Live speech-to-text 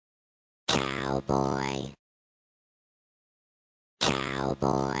Cowboy.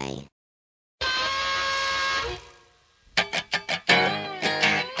 Cowboy.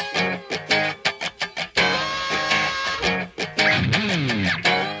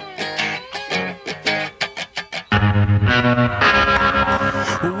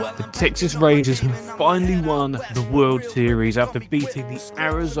 The Texas Rangers have finally won the World Series after beating the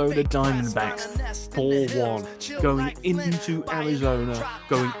Arizona Diamondbacks 4-1, going into Arizona,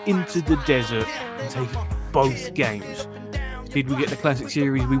 going into the desert, and taking both games. Did we get the Classic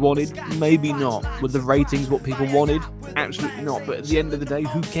Series we wanted? Maybe not. Were the ratings what people wanted? Absolutely not. But at the end of the day,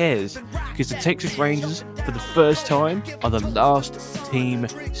 who cares? Because the Texas Rangers, for the first time, are the last team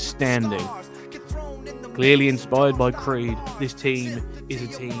standing. Clearly inspired by Creed, this team is a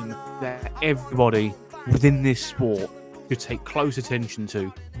team that everybody within this sport should take close attention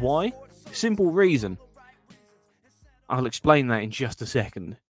to. Why? Simple reason. I'll explain that in just a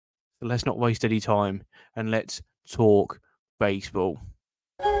second. So let's not waste any time and let's talk baseball.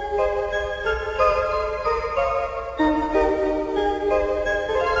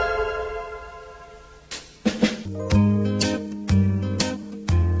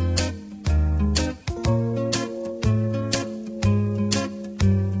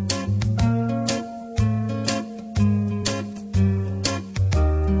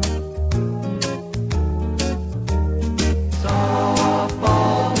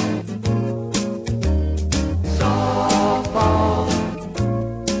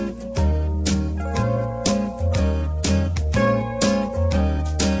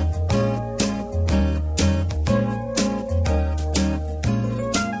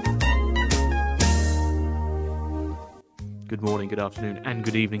 Good morning, good afternoon, and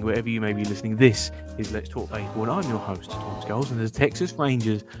good evening, wherever you may be listening. This is Let's Talk Baseball, and I'm your host, Tom Scholes, and the Texas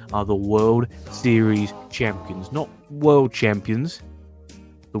Rangers are the World Series champions. Not world champions,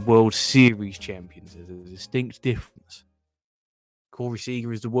 the World Series champions. There's a distinct difference. Corey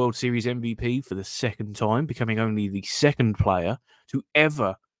Seager is the World Series MVP for the second time, becoming only the second player to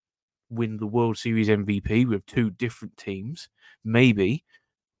ever win the World Series MVP with two different teams. Maybe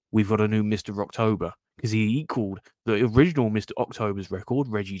we've got a new Mr. October, because he equaled the original Mr. October's record,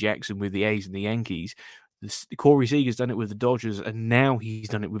 Reggie Jackson, with the A's and the Yankees. Corey Seager's done it with the Dodgers, and now he's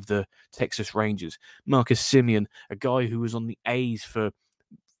done it with the Texas Rangers. Marcus Semien, a guy who was on the A's for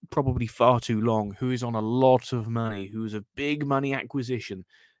probably far too long, who is on a lot of money, who is a big money acquisition.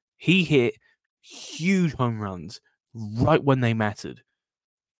 He hit huge home runs right when they mattered.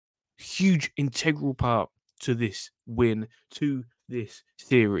 Huge integral part to this win, to this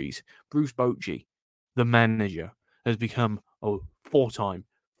series. Bruce Bochy, the manager, has become a four-time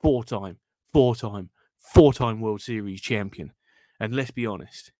World Series champion. And let's be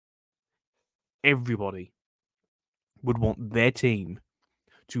honest, everybody would want their team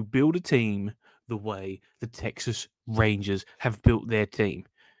to build a team the way the Texas Rangers have built their team.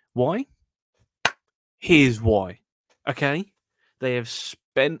 Why? Here's why. Okay? They have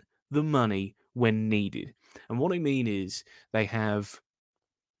spent the money when needed. And what I mean is they have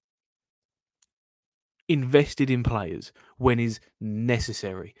invested in players when is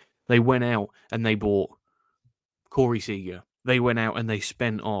necessary. They went out and they bought Corey Seager. They went out and they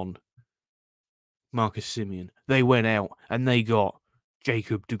spent on Marcus Semien. They went out and they got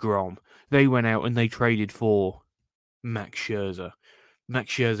Jacob deGrom. They went out and they traded for Max Scherzer. Max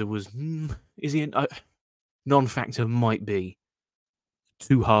Scherzer was, is he a non-factor? Might be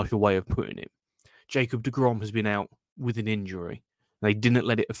too harsh a way of putting it. Jacob deGrom has been out with an injury. They didn't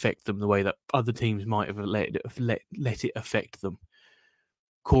let it affect them the way that other teams might have let it affect them.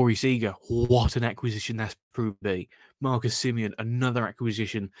 Corey Seager, what an acquisition that's proved to be. Marcus Semien, another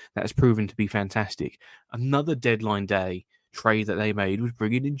acquisition that has proven to be fantastic. Another deadline day trade that they made was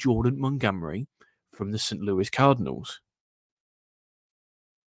bringing in Jordan Montgomery from the St. Louis Cardinals.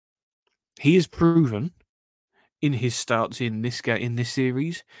 He has proven in his starts in this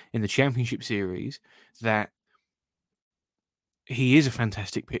series, in the championship series, that he is a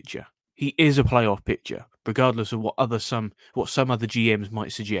fantastic pitcher. He is a playoff pitcher, regardless of what some other GMs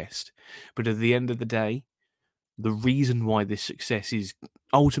might suggest. But at the end of the day, the reason why this success is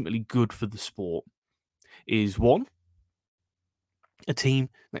ultimately good for the sport is, one, a team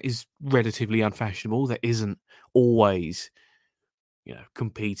that is relatively unfashionable, that isn't always,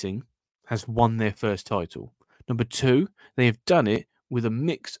 competing, has won their first title. Number two, they have done it with a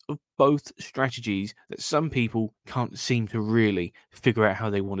mix of both strategies that some people can't seem to really figure out how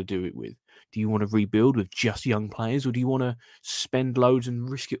they want to do it with. Do you want to rebuild with just young players, or do you want to spend loads and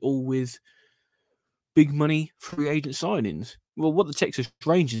risk it all with big money free agent signings? Well, what the Texas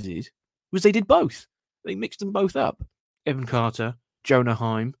Rangers did was they did both. They mixed them both up. Evan Carter, Jonah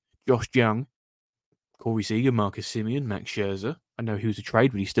Heim, Josh Jung, Corey Seager, Marcus Simeon, Max Scherzer. I know he was a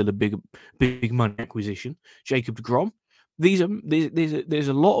trade, but he's still a big money acquisition. Jacob deGrom. There's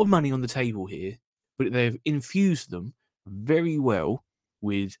a lot of money on the table here, but they've infused them very well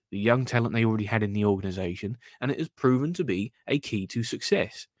with the young talent they already had in the organization, and it has proven to be a key to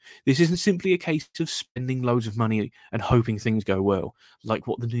success. This isn't simply a case of spending loads of money and hoping things go well, like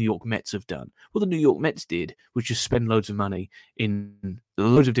what the New York Mets have done. What the New York Mets did was just spend loads of money in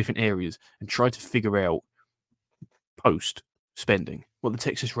loads of different areas and try to figure out post-spending. What the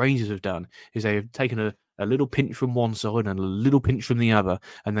Texas Rangers have done is they have taken a little pinch from one side and a little pinch from the other,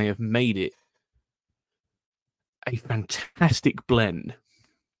 and they have made it a fantastic blend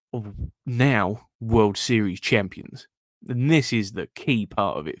of now World Series champions. And this is the key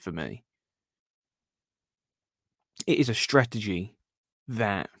part of it for me. It is a strategy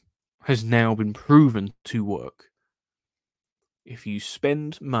that has now been proven to work. If you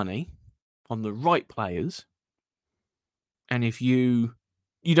spend money on the right players, and if you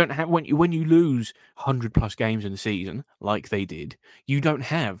don't have, when you lose 100 plus games in the season, like they did, you don't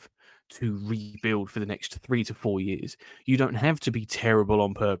have to rebuild for the next 3 to 4 years. You don't have to be terrible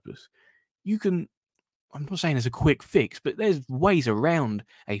on purpose. You can, I'm not saying there's a quick fix, but there's ways around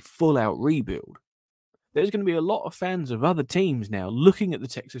a full-out rebuild. There's going to be a lot of fans of other teams now looking at the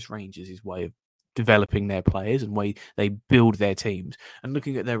Texas Rangers' way of developing their players and way they build their teams, and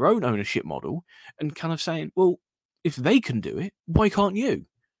looking at their own ownership model and kind of saying, well, if they can do it, why can't you?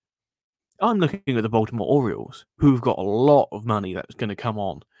 I'm looking at the Baltimore Orioles, who've got a lot of money that's going to come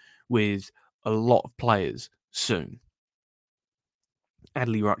on with a lot of players soon.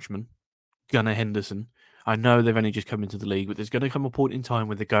 Adley Rutschman, Gunnar Henderson. I know they've only just come into the league, but there's going to come a point in time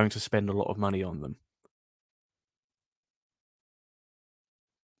where they're going to spend a lot of money on them.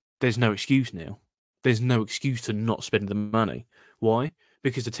 There's no excuse now. There's no excuse to not spend the money. Why?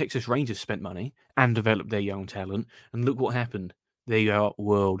 Because the Texas Rangers spent money and developed their young talent, and look what happened. They are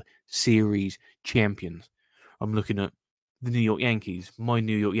World Series champions. I'm looking at the New York Yankees, my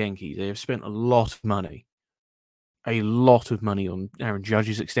New York Yankees. They have spent a lot of money on Aaron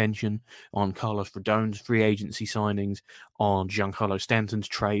Judge's extension, on Carlos Rodon's free agency signings, on Giancarlo Stanton's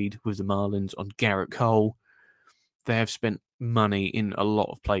trade with the Marlins, on Garrett Cole. They have spent money in a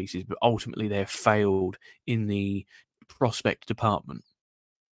lot of places, but ultimately they have failed in the prospect department.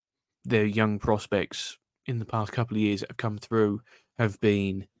 Their young prospects in the past couple of years that have come through have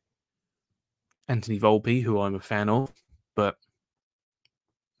been Anthony Volpe, who I'm a fan of, but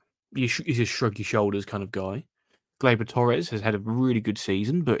he's a shrug your shoulders kind of guy. Gleyber Torres has had a really good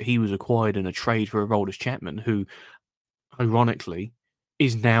season, but he was acquired in a trade for Aroldis Chapman, who, ironically,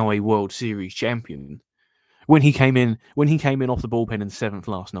 is now a World Series champion. When he came in off the bullpen in the 7th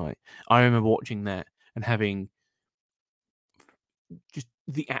last night, I remember watching that and having just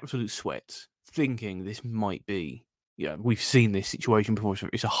the absolute sweats, thinking this might be, we've seen this situation before. So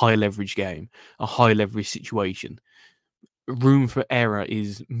it's a high leverage game, a high leverage situation. Room for error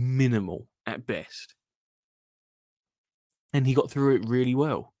is minimal at best. And he got through it really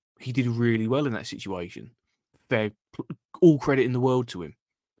well. He did really well in that situation. Fair, all credit in the world to him.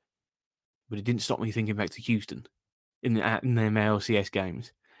 But it didn't stop me thinking back to Houston in the LCS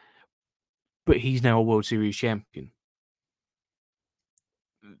games. But he's now a World Series champion.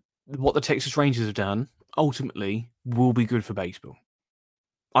 What the Texas Rangers have done ultimately will be good for baseball.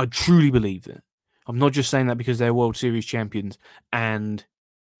 I truly believe that. I'm not just saying that because they're World Series champions and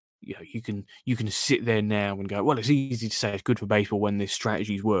you can sit there now and go, well, it's easy to say it's good for baseball when this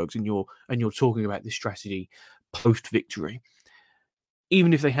strategy works, and you're talking about this strategy post victory.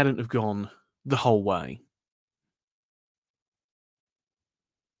 Even if they hadn't have gone the whole way,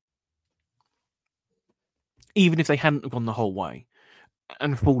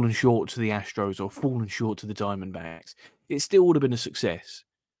 and fallen short to the Astros or fallen short to the Diamondbacks, it still would have been a success.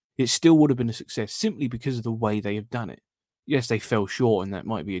 It still would have been a success simply because of the way they have done it. Yes, they fell short, and that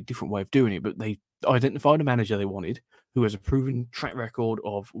might be a different way of doing it, but they identified a manager they wanted who has a proven track record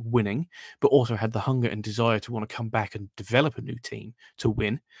of winning, but also had the hunger and desire to want to come back and develop a new team to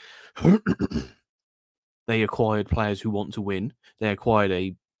win. They acquired players who want to win. They acquired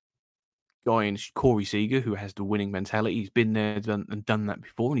a guy in Corey Seager who has the winning mentality. He's been there and done that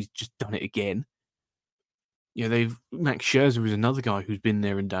before, and he's just done it again. Max Scherzer is another guy who's been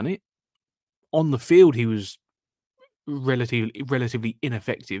there and done it. On the field, he was relatively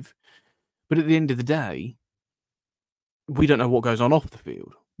ineffective, but at the end of the day, we don't know what goes on off the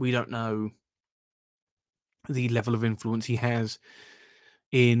field. We don't know the level of influence he has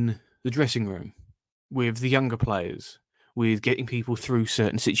in the dressing room with the younger players, with getting people through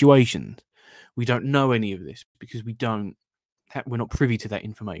certain situations. We don't know any of this because we're not privy to that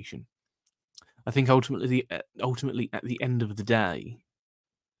information. I think ultimately at the end of the day,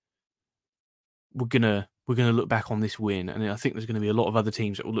 we're gonna look back on this win, and I think there's going to be a lot of other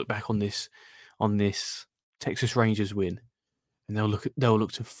teams that will look back on this Texas Rangers win, and they'll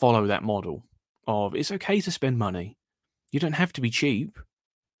look to follow that model of it's okay to spend money. You don't have to be cheap.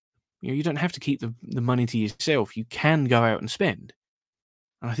 You don't have to keep the money to yourself. You can go out and spend.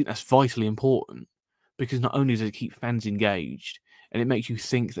 And I think that's vitally important because not only does it keep fans engaged and it makes you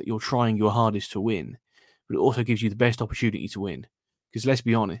think that you're trying your hardest to win, but it also gives you the best opportunity to win. Because let's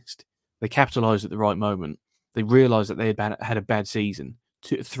be honest, they capitalised at the right moment. They realised that they had a bad season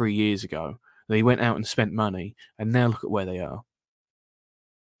 3 years ago. They went out and spent money, and now look at where they are.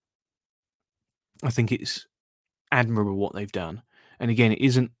 I think it's admirable what they've done. And again, it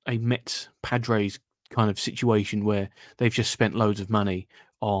isn't a Mets Padres kind of situation where they've just spent loads of money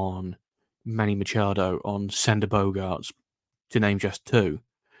on Manny Machado, on Sander Bogarts, to name just two.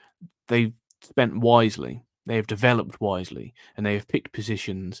 They've spent wisely. They have developed wisely, and they have picked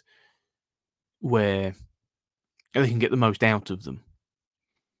positions where they can get the most out of them.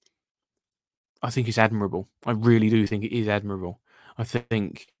 I think it's admirable. I really do think it is admirable. I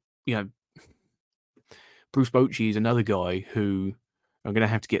think, Bruce Bochy is another guy who I'm going to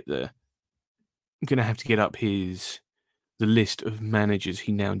have to get up the list of managers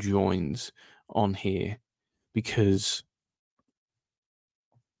he now joins on here, because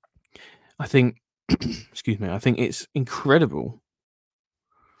I think, excuse me, I think it's incredible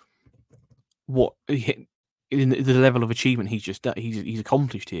what in the level of achievement he's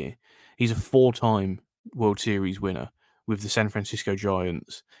accomplished here. He's a 4-time World Series winner with the San Francisco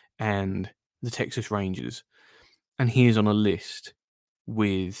Giants and the Texas Rangers, and he is on a list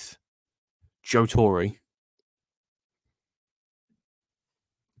with Joe Torre.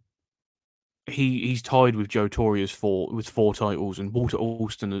 He's tied with Joe Torre with 4 titles, and Walter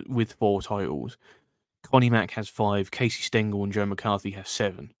Alston with 4 titles. Connie Mack has 5. Casey Stengel and Joe McCarthy has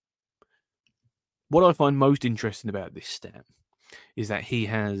 7. What I find most interesting about this stat is that he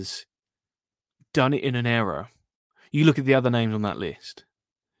has done it in an era. You look at the other names on that list.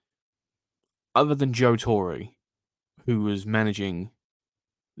 Other than Joe Torre, who was managing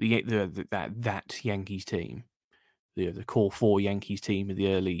that Yankees team, the core 4 Yankees team of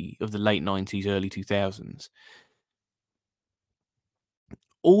the late 90s, early 2000s.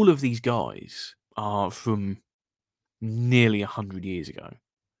 All of these guys are from nearly 100 years ago.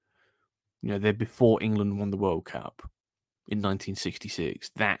 They're before England won the World Cup in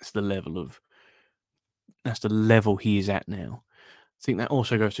 1966. That's the level he is at now. I think that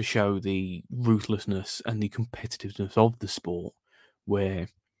also goes to show the ruthlessness and the competitiveness of the sport, where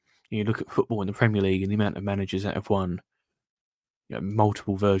you look at football in the Premier League and the amount of managers that have won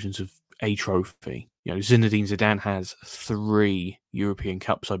multiple versions of a trophy. Zinedine Zidane has 3 European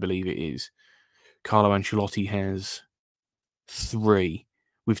Cups, I believe it is. Carlo Ancelotti has 3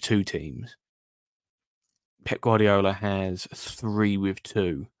 with 2 teams. Pep Guardiola has 3 with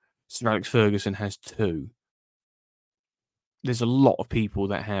 2. Sir Alex Ferguson has 2. There's a lot of people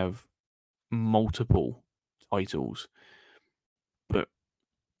that have multiple titles, but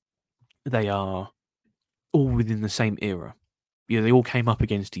they are all within the same era. They all came up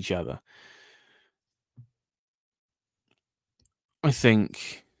against each other. I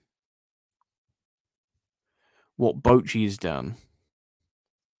think what Bochy has done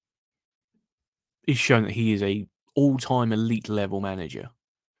is shown that he is a all-time elite level manager,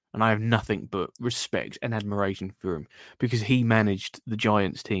 and I have nothing but respect and admiration for him, because he managed the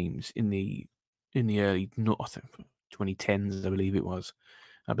Giants teams in the early 2010s, I believe it was.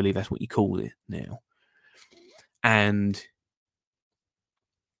 I believe that's what you call it now, and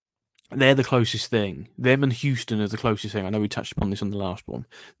they're the closest thing. Them and Houston are the closest thing. I know we touched upon this on the last one.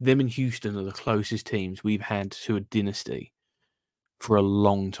 Them and Houston are the closest teams we've had to a dynasty for a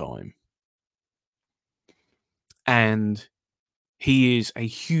long time. And he is a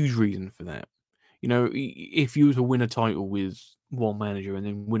huge reason for that. If you were to win a title with one manager and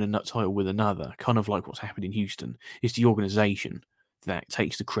then win a title with another, kind of like what's happened in Houston, it's the organization that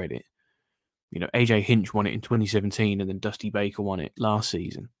takes the credit. AJ Hinch won it in 2017 and then Dusty Baker won it last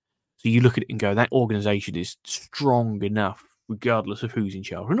season. So you look at it and go, that organization is strong enough, regardless of who's in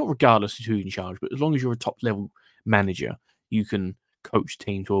charge. Well, not regardless of who's in charge, but as long as you're a top-level manager, you can coach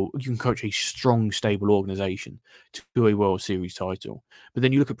teams, or you can coach a strong, stable organization to a World Series title. But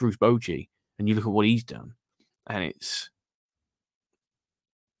then you look at Bruce Bochy and you look at what he's done, and I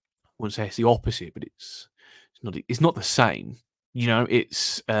wouldn't say it's the opposite, but it's not the same.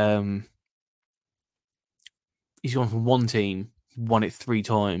 It's he's gone from one team, won it 3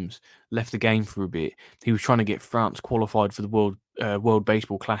 times, left the game for a bit. He was trying to get France qualified for the World World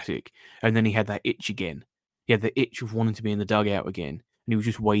Baseball Classic, and then he had that itch again. He had the itch of wanting to be in the dugout again, and he was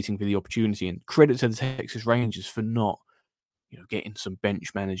just waiting for the opportunity. And credit to the Texas Rangers for not, getting some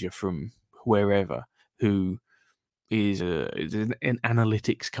bench manager from wherever who is an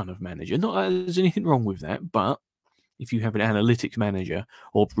analytics kind of manager. Not that there's anything wrong with that, but if you have an analytics manager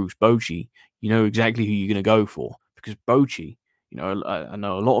or Bruce Bochy, you know exactly who you're going to go for. Because Bochy, I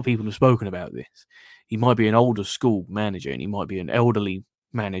know a lot of people have spoken about this. He might be an older school manager and he might be an elderly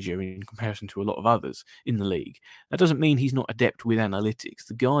manager in comparison to a lot of others in the league. That doesn't mean he's not adept with analytics.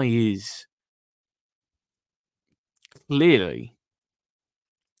 The guy is clearly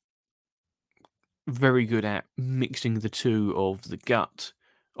very good at mixing the two of the gut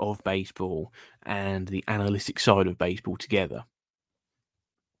of baseball and the analytic side of baseball together.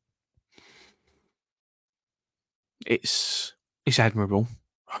 It's admirable.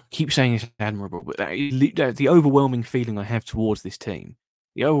 I keep saying it's admirable, but the overwhelming feeling I have towards this team,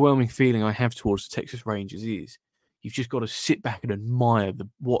 the overwhelming feeling I have towards the Texas Rangers is you've just got to sit back and admire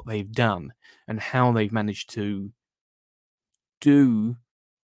what they've done and how they've managed to do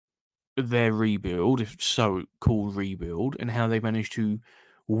their rebuild, if so-called rebuild, and how they managed to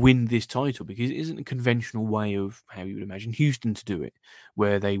win this title, because it isn't a conventional way of how you would imagine Houston to do it,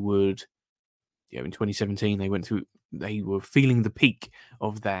 where they would, in 2017 they were feeling the peak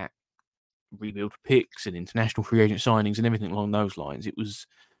of that rebuild picks and international free agent signings and everything along those lines. It was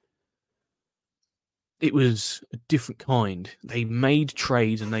a different kind. They made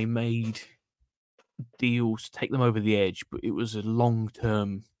trades and they made deals to take them over the edge, but it was a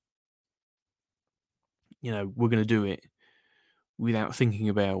long-term, we're going to do it without thinking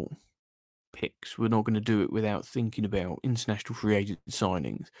about picks. We're not going to do it without thinking about international free agent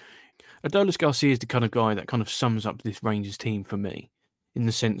signings. Adolis Garcia is the kind of guy that kind of sums up this Rangers team for me, in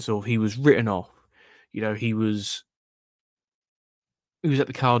the sense of he was written off. He was at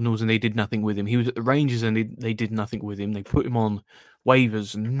the Cardinals and they did nothing with him. He was at the Rangers and they did nothing with him. They put him on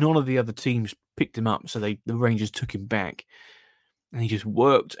waivers and none of the other teams picked him up, so the Rangers took him back. And he just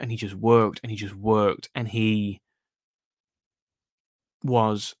worked and he just worked and he just worked, and he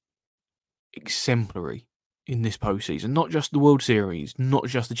was exemplary in this postseason. Not just the World Series, not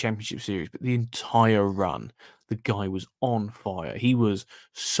just the Championship Series, but the entire run. The guy was on fire. He was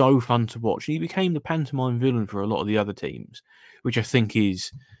so fun to watch. He became the pantomime villain for a lot of the other teams, which I think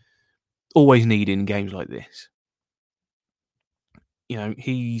is always needed in games like this.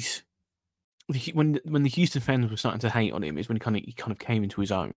 He's when the Houston fans were starting to hate on him is when he kind of came into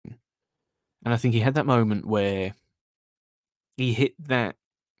his own. And I think he had that moment where he hit the,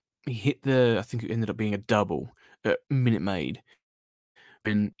 I think it ended up being a double at Minute Maid.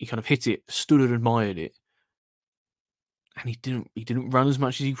 And he kind of hit it, stood and admired it. And he didn't run as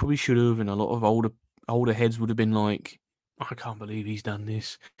much as he probably should have. And a lot of older heads would have been like, I can't believe he's done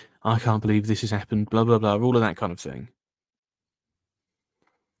this. I can't believe this has happened, blah, blah, blah, all of that kind of thing.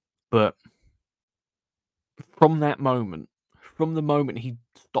 But from the moment he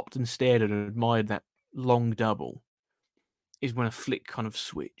stopped and stared and admired that long double, is when a flick kind of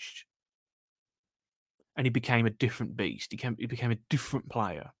switched. And he became a different beast. He became a different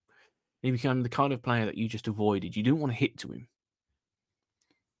player. He became the kind of player that you just avoided. You didn't want to hit to him.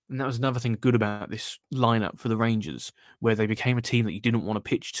 And that was another thing good about this lineup for the Rangers, where they became a team that you didn't want to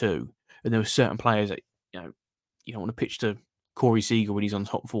pitch to. And there were certain players that, you don't want to pitch to Corey Seager when he's on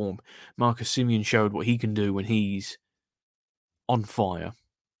top form. Marcus Semien showed what he can do when he's on fire.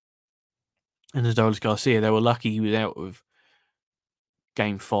 And Adolis Garcia, they were lucky he was out of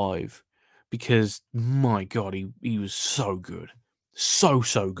Game 5, because, my God, he was so good. So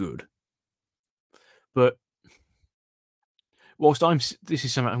good. But whilst this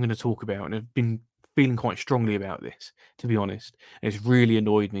is something I'm going to talk about, and I've been feeling quite strongly about this, to be honest, and it's really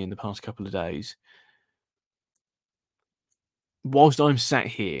annoyed me in the past couple of days. Whilst I'm sat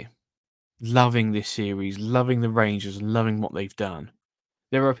here loving this series, loving the Rangers, and loving what they've done,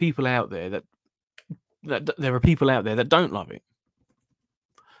 there are people out there that don't love it.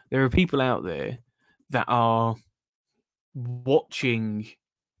 There are people out there that are watching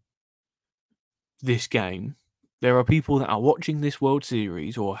this game. There are people that are watching this World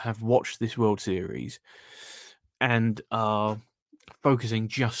Series or have watched this World Series and are focusing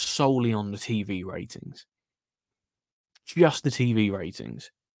just solely on the TV ratings. Just the TV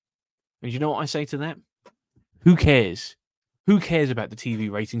ratings. And you know what I say to that? Who cares? Who cares about the TV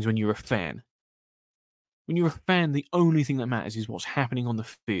ratings when you're a fan? When you're a fan, the only thing that matters is what's happening on the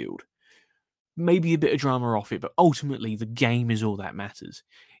field. Maybe a bit of drama off it, but ultimately the game is all that matters.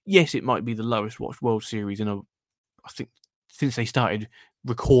 Yes, it might be the lowest watched World Series I think since they started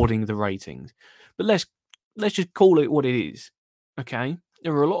recording the ratings. But let's just call it what it is. Okay?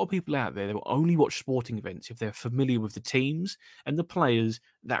 There are a lot of people out there that will only watch sporting events if they're familiar with the teams and the players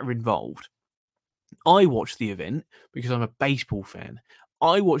that are involved. I watch the event because I'm a baseball fan.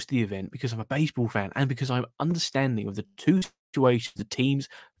 I watch the event because I'm a baseball fan and because I'm understanding of the two situations the teams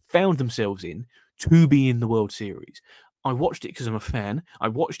found themselves in to be in the World Series. I watched it because I'm a fan. I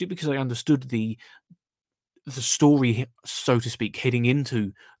watched it because I understood the story, so to speak, heading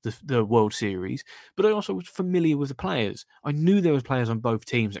into the World Series. But I also was familiar with the players. I knew there was players on both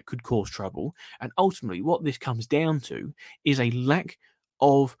teams that could cause trouble. And ultimately, what this comes down to is a lack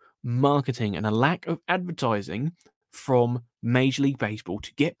of marketing and a lack of advertising from Major League Baseball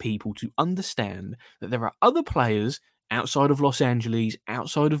to get people to understand that there are other players outside of Los Angeles,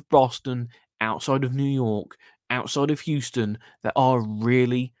 outside of Boston, outside of New York, outside of Houston that are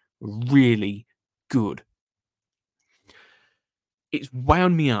really, really good. It's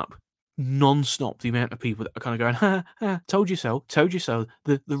wound me up non-stop, the amount of people that are kind of going, ha, ha, told you so, told you so.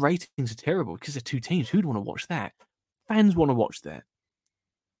 The ratings are terrible because they're two teams. Who'd want to watch that? Fans want to watch that.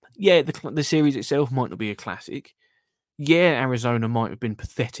 Yeah, the series itself might not be a classic. Yeah, Arizona might have been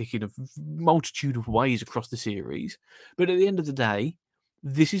pathetic in a multitude of ways across the series. But at the end of the day,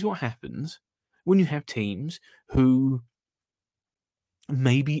 this is what happens when you have teams who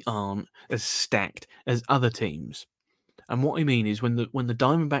maybe aren't as stacked as other teams. And what I mean is when the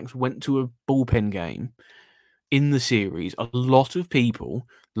Diamondbacks went to a bullpen game in the series, a lot of people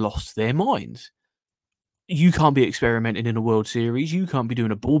lost their minds. You can't be experimenting in a World Series. You can't be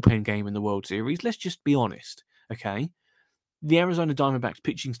doing a bullpen game in the World Series. Let's just be honest, okay? The Arizona Diamondbacks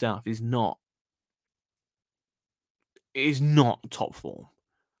pitching staff is not top form.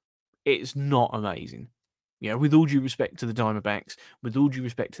 It's not amazing. Yeah, with all due respect to the Diamondbacks, with all due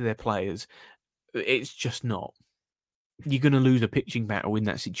respect to their players, it's just not. You're going to lose a pitching battle in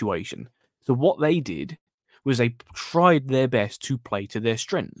that situation. So what they did was they tried their best to play to their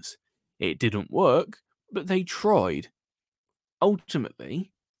strengths. It didn't work, but they tried.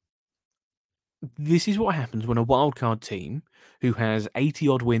 Ultimately, this is what happens when a wildcard team who has 80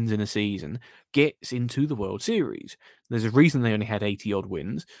 odd wins in a season gets into the World Series. There's a reason they only had 80 odd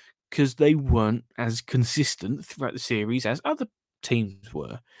wins because they weren't as consistent throughout the series as other teams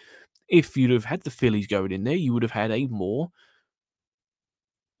were. If you'd have had the Phillies going in there, you would have had a more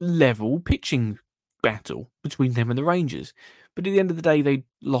level pitching battle between them and the Rangers. But at the end of the day, they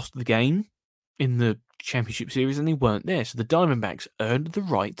lost the game in the championship series and they weren't there. So the Diamondbacks earned the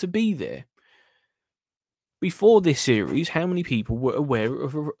right to be there. Before this series, how many people were aware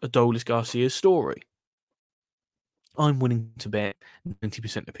of Adolis Garcia's story? I'm willing to bet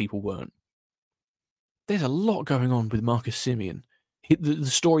 90% of people weren't. There's a lot going on with Marcus Semien. The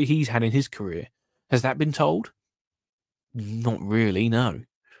story he's had in his career. Has that been told? Not really, no.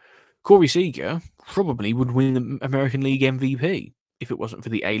 Corey Seager probably would win the American League MVP if it wasn't for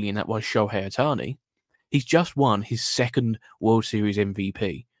the alien that was Shohei Ohtani. He's just won his second World Series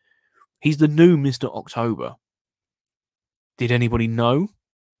MVP. He's the new Mr. October. Did anybody know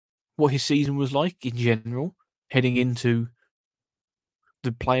what his season was like in general heading into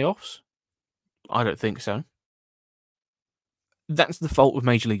the playoffs? I don't think so. That's the fault of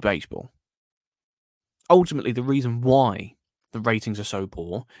Major League Baseball. Ultimately, the reason why the ratings are so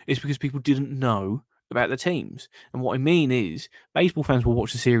poor is because people didn't know about the teams. And what I mean is, baseball fans will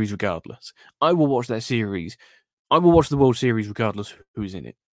watch the series regardless. I will watch that series. I will watch the World Series regardless who's in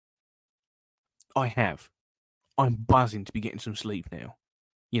it. I have. I'm buzzing to be getting some sleep now,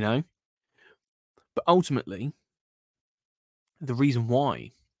 you know? But ultimately, the reason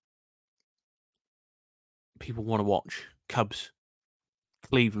why people want to watch Cubs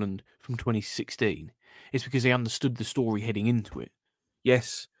Cleveland from 2016 is because they understood the story heading into it.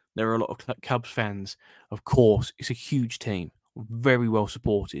 Yes, there are a lot of Cubs fans. Of course, it's a huge team, very well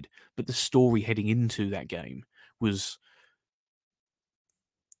supported. But the story heading into that game was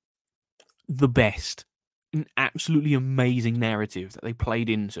the best. An absolutely amazing narrative that they played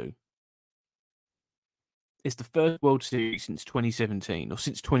into. It's the first World Series since 2017, or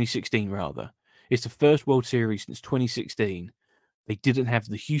since 2016, rather. It's the first World Series since 2016. They didn't have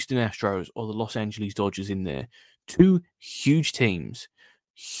the Houston Astros or the Los Angeles Dodgers in there. Two huge teams,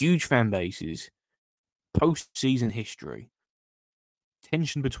 huge fan bases, postseason history,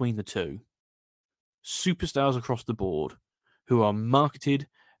 tension between the two, superstars across the board who are marketed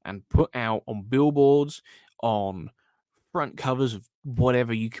and put out on billboards, on front covers of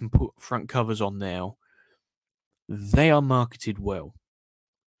whatever you can put front covers on now. They are marketed well.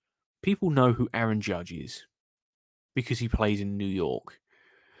 People know who Aaron Judge is because he plays in New York.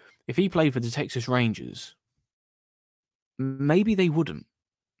 If he played for the Texas Rangers, maybe they wouldn't.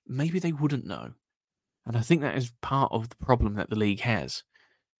 Maybe they wouldn't know. And I think that is part of the problem that the league has.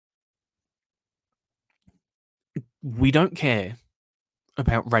 We don't care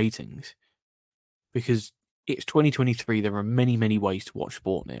about ratings because it's 2023. There are many, many ways to watch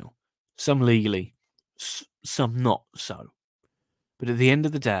sport now. Some legally, some not so. But at the end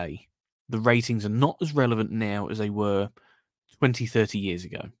of the day, the ratings are not as relevant now as they were 20, 30 years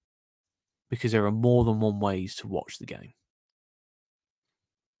ago because there are more than one ways to watch the game.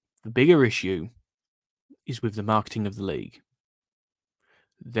 The bigger issue is with the marketing of the league.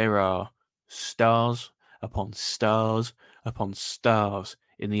 There are stars upon stars upon stars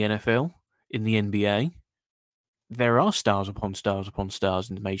in the NFL, in the NBA. There are stars upon stars upon stars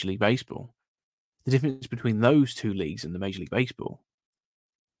in the Major League Baseball. The difference between those two leagues and the Major League Baseball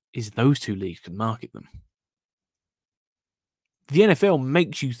is those two leagues can market them. The NFL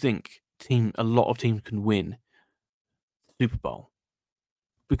makes you think a lot of teams can win the Super Bowl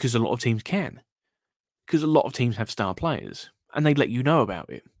because a lot of teams can. Because a lot of teams have star players and they let you know about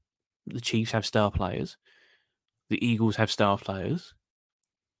it. The Chiefs have star players. The Eagles have star players.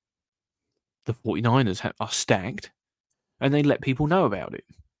 The 49ers are stacked and they let people know about it.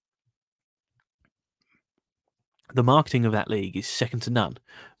 The marketing of that league is second to none,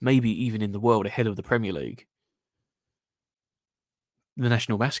 maybe even in the world ahead of the Premier League. The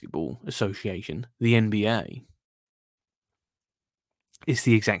National Basketball Association, the NBA, it's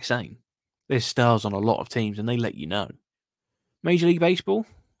the exact same. There's stars on a lot of teams and they let you know. Major League Baseball,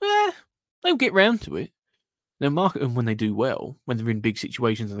 they'll get round to it. They'll market them when they do well, when they're in big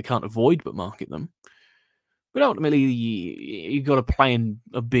situations and they can't avoid but market them. But ultimately, you've got to play in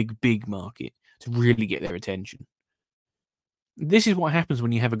a big, big market to really get their attention. This is what happens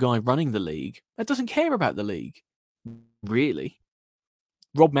when you have a guy running the league that doesn't care about the league, really.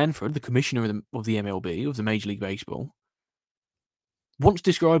 Rob Manfred, the commissioner of the MLB, of the Major League Baseball, once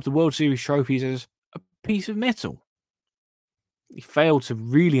described the World Series trophies as a piece of metal. He failed to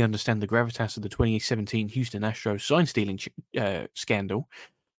really understand the gravitas of the 2017 Houston Astros sign-stealing scandal,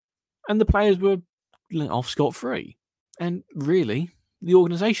 and the players were off scot-free. And really, the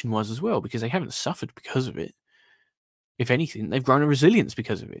organisation was as well, because they haven't suffered because of it. If anything, they've grown a resilience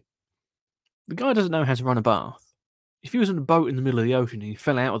because of it. The guy doesn't know how to run a bath. If he was on a boat in the middle of the ocean and he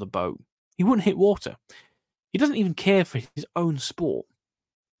fell out of the boat, he wouldn't hit water. He doesn't even care for his own sport.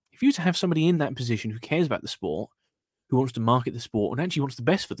 If you were to have somebody in that position who cares about the sport, who wants to market the sport and actually wants the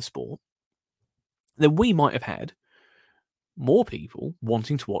best for the sport, then we might have had more people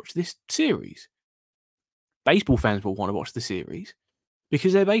wanting to watch this series. Baseball fans will want to watch the series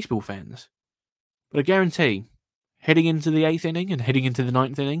because they're baseball fans. But I guarantee, heading into the 8th inning and heading into the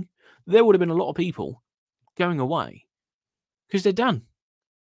 9th inning, there would have been a lot of people going away because they're done.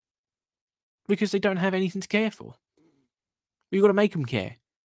 Because they don't have anything to care for. You've got to make them care.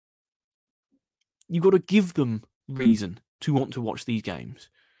 You've got to give them reason to want to watch these games.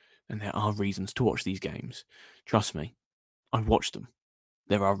 And there are reasons to watch these games. Trust me, I've watched them.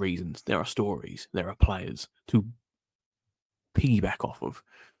 There are reasons, there are stories, there are players to piggyback off of,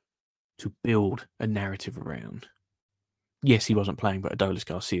 to build a narrative around. Yes, he wasn't playing, but Adolis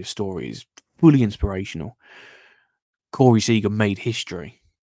Garcia's story is fully inspirational. Corey Seager made history.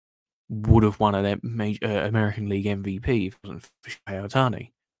 Would have won an American League MVP if it wasn't for Shohei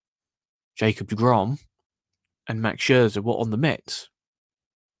Ohtani. Jacob deGrom and Max Scherzer were on the Mets.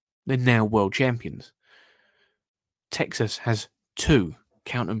 They're now world champions. Texas has two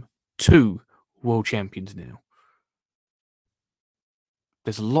world champions now.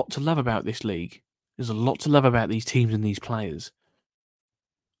 There's a lot to love about this league. There's a lot to love about these teams and these players.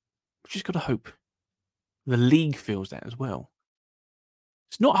 We've just got to hope the league feels that as well.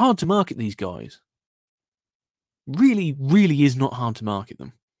 It's not hard to market these guys. Really, really is not hard to market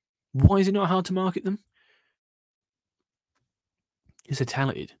them. Why is it not hard to market them? Because they're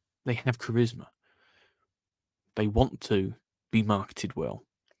talented. They have charisma. They want to be marketed well.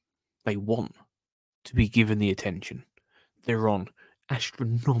 They want to be given the attention. They're on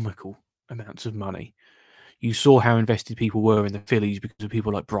astronomical amounts of money. You saw how invested people were in the Phillies because of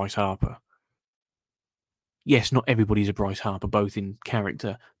people like Bryce Harper. Yes, not everybody's a Bryce Harper, both in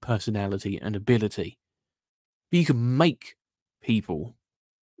character, personality, and ability. But you can make people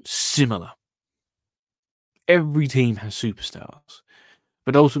similar. Every team has superstars.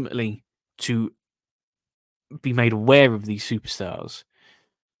 But ultimately, to be made aware of these superstars,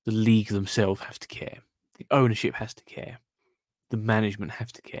 the league themselves have to care. The ownership has to care. The management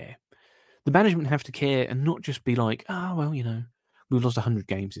have to care. The management have to care and not just be like, we've lost 100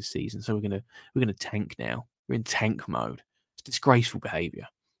 games this season, so we're gonna tank now. We're in tank mode. It's disgraceful behaviour.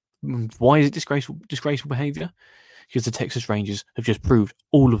 Why is it disgraceful behaviour? Because the Texas Rangers have just proved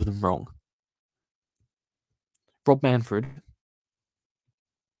all of them wrong. Rob Manfred,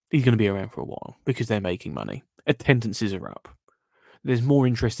 he's going to be around for a while because they're making money. Attendances are up. There's more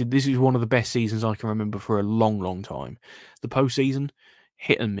interested. This is one of the best seasons I can remember for a long, long time. The postseason,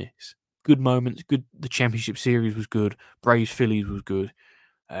 hit and miss. Good moments. Good. The championship series was good. Braves Phillies was good.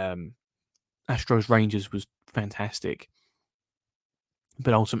 Astros Rangers was fantastic.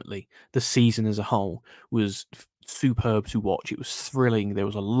 But ultimately, the season as a whole was superb to watch. It was thrilling. There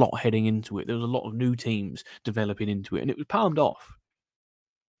was a lot heading into it. There was a lot of new teams developing into it, and it was palmed off.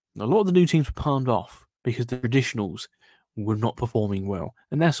 A lot of the new teams were palmed off because the traditionals were not performing well,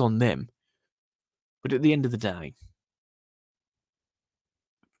 and that's on them. But at the end of the day,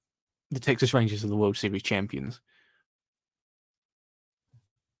 the Texas Rangers are the World Series champions.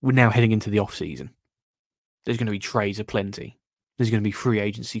 We're now heading into the off-season. There's going to be trades aplenty. There's going to be free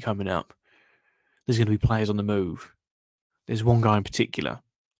agency coming up. There's going to be players on the move. There's one guy in particular.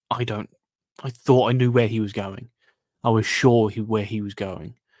 I thought I knew where he was going. I was sure where he was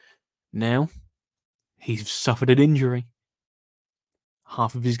going. Now, he's suffered an injury.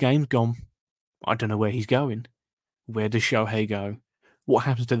 Half of his game's gone. I don't know where he's going. Where does Shohei go? What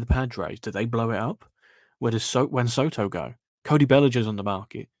happens to the Padres? Do they blow it up? Where does Juan Soto go? Cody Bellinger's on the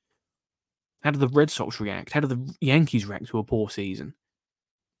market. How do the Red Sox react? How do the Yankees react to a poor season?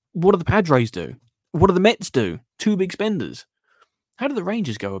 What do the Padres do? What do the Mets do? Two big spenders. How do the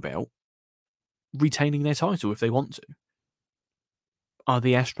Rangers go about retaining their title if they want to? Are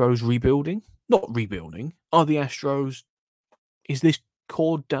the Astros rebuilding? Not rebuilding. Are the Astros... Is this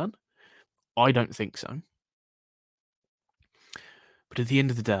core done? I don't think so. But at the end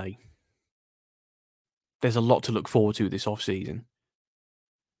of the day, there's a lot to look forward to this off-season.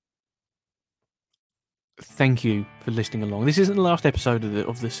 Thank you for listening along. This isn't the last episode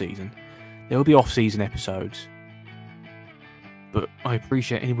of the season. There will be off-season episodes. But I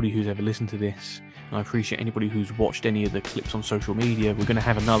appreciate anybody who's ever listened to this. And I appreciate anybody who's watched any of the clips on social media. We're going to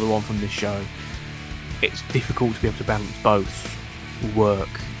have another one from this show. It's difficult to be able to balance both work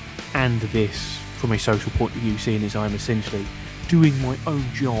and this from a social point of view, seeing as I'm essentially doing my own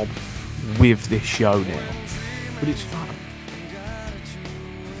job with this show now. But it's fun.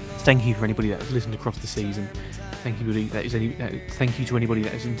 Thank you for anybody that has listened across the season. Thank you to anybody that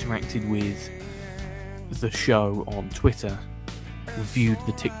has interacted with the show on Twitter, reviewed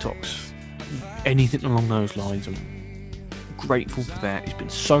the TikToks, anything along those lines. I'm grateful for that. It's been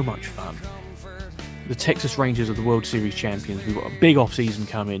so much fun. The Texas Rangers are the World Series champions. We've got a big off-season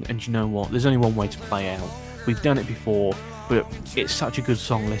coming, and you know what? There's only one way to play out. We've done it before, but it's such a good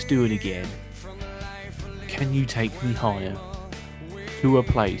song. Let's do it again. Can you take me higher to a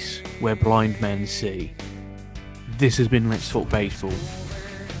place where blind men see? This has been Let's Talk Baseball.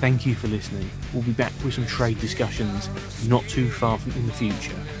 Thank you for listening. We'll be back with some trade discussions not too far in the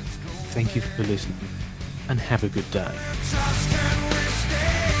future. Thank you for listening, and have a good day.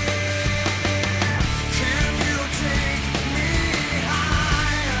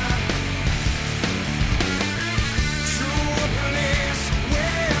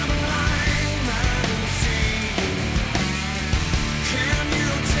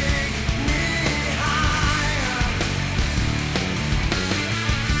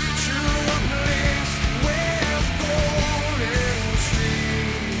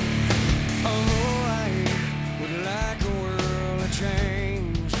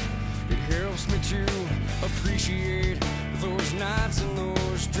 Appreciate those nights and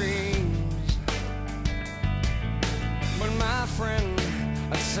those dreams. But my friend,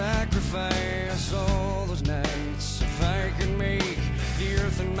 I'd sacrifice all those nights if I could make the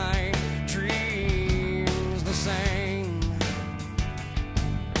earth and my dreams the same.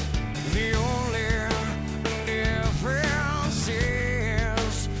 The only difference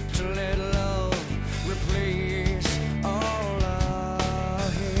is to let love replace all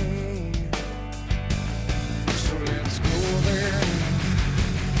I hate. So let's go there.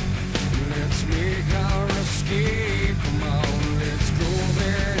 Let's make our escape. Come on, let's go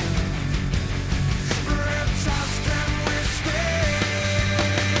there. Let's ask and we stay.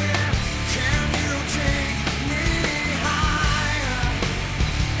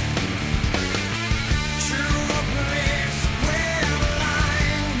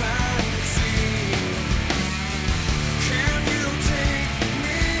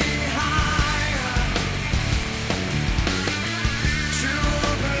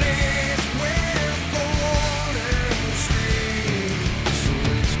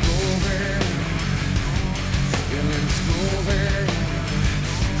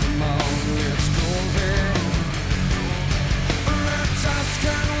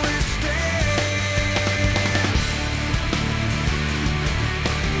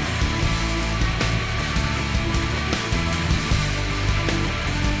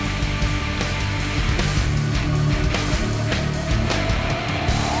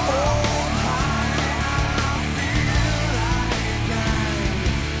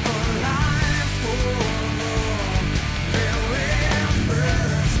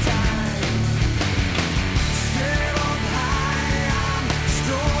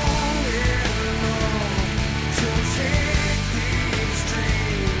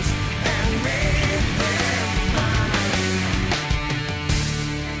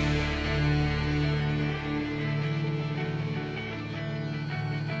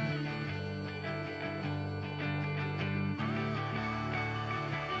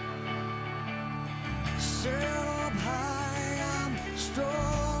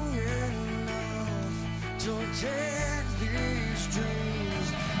 Tell